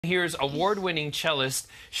Here's award-winning cellist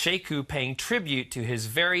Sheku paying tribute to his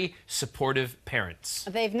very supportive parents.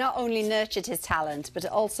 They've not only nurtured his talent, but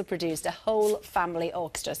also produced a whole family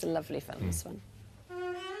orchestra. It's a lovely film, this one.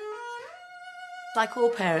 Like all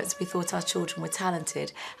parents, we thought our children were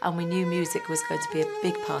talented and we knew music was going to be a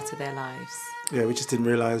big part of their lives. Yeah, we just didn't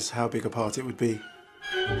realise how big a part it would be.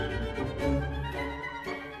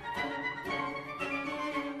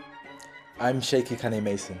 I'm Sheku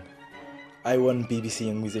Kanneh-Mason. I won BBC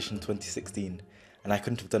Young Musician 2016 and I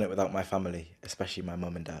couldn't have done it without my family, especially my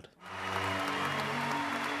mum and dad.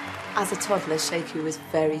 As a toddler, Sheku was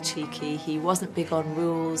very cheeky. He wasn't big on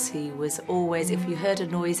rules. He was always, if you heard a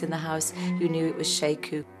noise in the house, you knew it was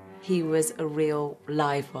Sheku. He was a real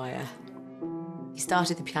live wire. He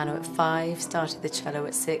started the piano at 5, started the cello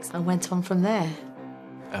at 6 and went on from there.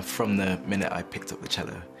 From the minute I picked up the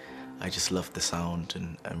cello, I just loved the sound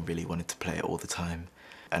and really wanted to play it all the time.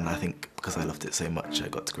 And I think because I loved it so much, I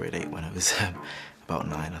got to grade 8 when I was about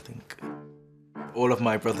 9, I think. All of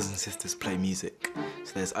my brothers and sisters play music.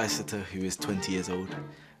 So there's Isata, who is 20 years old,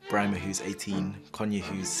 Brima, who's 18, Konya,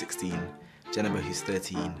 who's 16, Jennifer, who's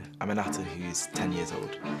 13, Aminata, who's 10 years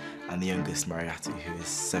old, and the youngest, Mariatu, who is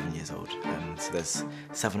 7 years old. So there's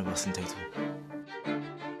 7 of us in total.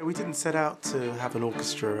 We didn't set out to have an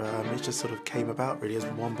orchestra, it just sort of came about really as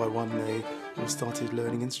one by one they all started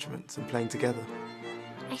learning instruments and playing together.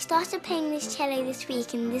 I started playing this cello this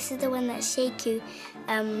week, and this is the one that Sheku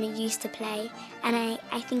used to play, and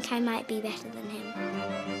I think I might be better than him.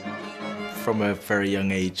 From a very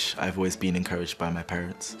young age, I've always been encouraged by my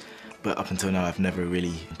parents, but up until now I've never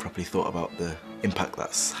really properly thought about the impact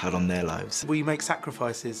that's had on their lives. We make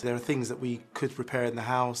sacrifices. There are things that we could repair in the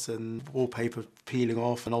house and wallpaper peeling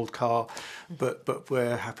off an old car, but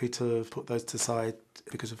we're happy to put those to the side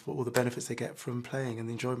because of all the benefits they get from playing and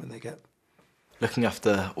the enjoyment they get. Looking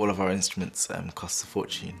after all of our instruments costs a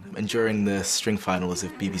fortune. And during the string finals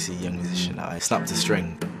of BBC Young Musician, I snapped a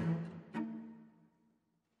string.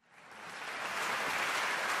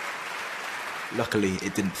 Luckily,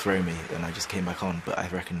 it didn't throw me and I just came back on, but I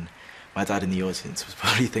reckon my dad in the audience was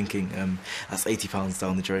probably thinking, that's £80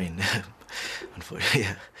 down the drain, unfortunately.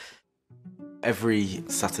 Yeah. Every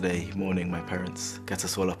Saturday morning, my parents get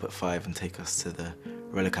us all up at 5 and take us to the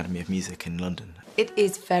Royal Academy of Music in London. It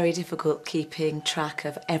is very difficult keeping track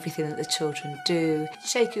of everything that the children do.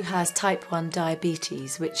 Sheku has type 1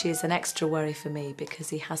 diabetes, which is an extra worry for me because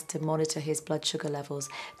he has to monitor his blood sugar levels,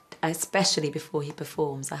 especially before he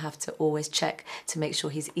performs. I have to always check to make sure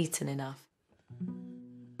he's eaten enough.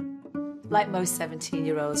 Like most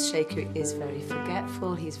 17-year-olds, Sheku is very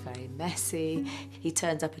forgetful, he's very messy. He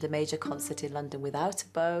turns up at a major concert in London without a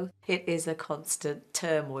bow. It is a constant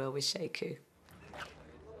turmoil with Sheku.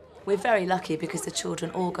 We're very lucky because the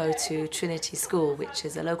children all go to Trinity School, which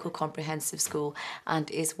is a local comprehensive school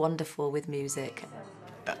and is wonderful with music.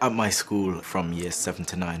 At my school, from years 7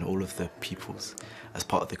 to 9, all of the pupils, as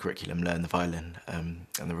part of the curriculum, learn the violin and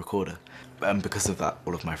the recorder. And because of that,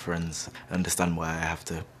 all of my friends understand why I have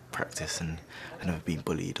to practice, and I've never been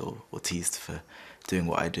bullied or teased for doing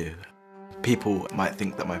what I do. People might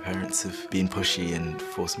think that my parents have been pushy and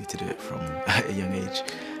forced me to do it from a young age,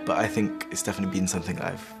 but I think it's definitely been something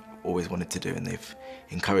I've always wanted to do, and they've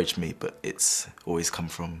encouraged me, but it's always come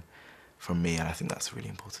from me, and I think that's really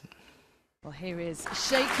important. Well, here is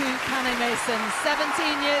Sheku Kanneh-Mason,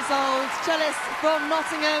 17 years old, cellist from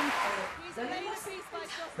Nottingham.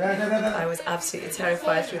 I was absolutely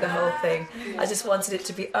terrified through the whole thing. I just wanted it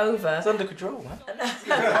to be over. It's under control, man.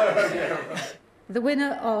 The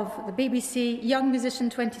winner of the BBC Young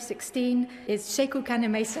Musician 2016 is Sheku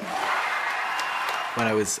Kanneh-Mason. When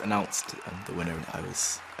I was announced the winner, I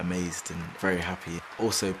was amazed and very happy.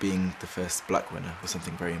 Also, being the first black winner was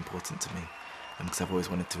something very important to me, because I've always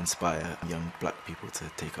wanted to inspire young black people to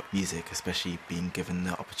take up music, especially being given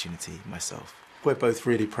the opportunity myself. We're both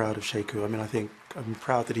really proud of Sheku. I mean, I think I'm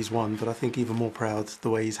proud that he's won, but I think even more proud the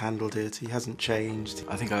way he's handled it. He hasn't changed.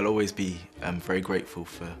 I think I'll always be very grateful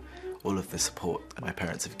for all of the support my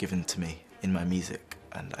parents have given to me in my music.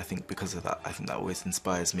 And I think because of that, I think that always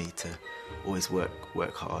inspires me to always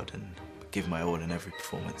work hard and give my all in every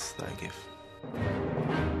performance that I give.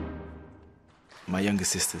 My younger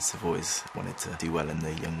sisters have always wanted to do well in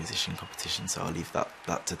the Young Musician competition, so I'll leave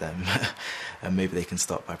that to them. And maybe they can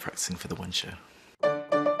start by practicing for the one show. Well,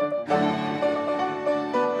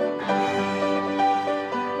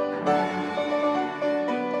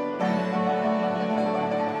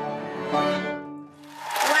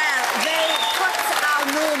 they cut our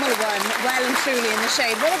normal one well and truly in the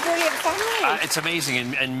shade. What a brilliant family. It's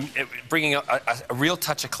amazing, and bringing a real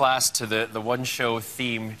touch of class to the one-show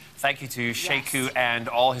theme. Thank you to Sheku and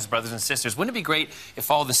all his brothers and sisters. Wouldn't it be great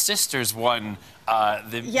if all the sisters won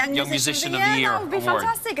the Young Musician of the Year That would be award?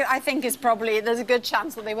 fantastic. I think there's a good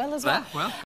chance that they will as well. Well.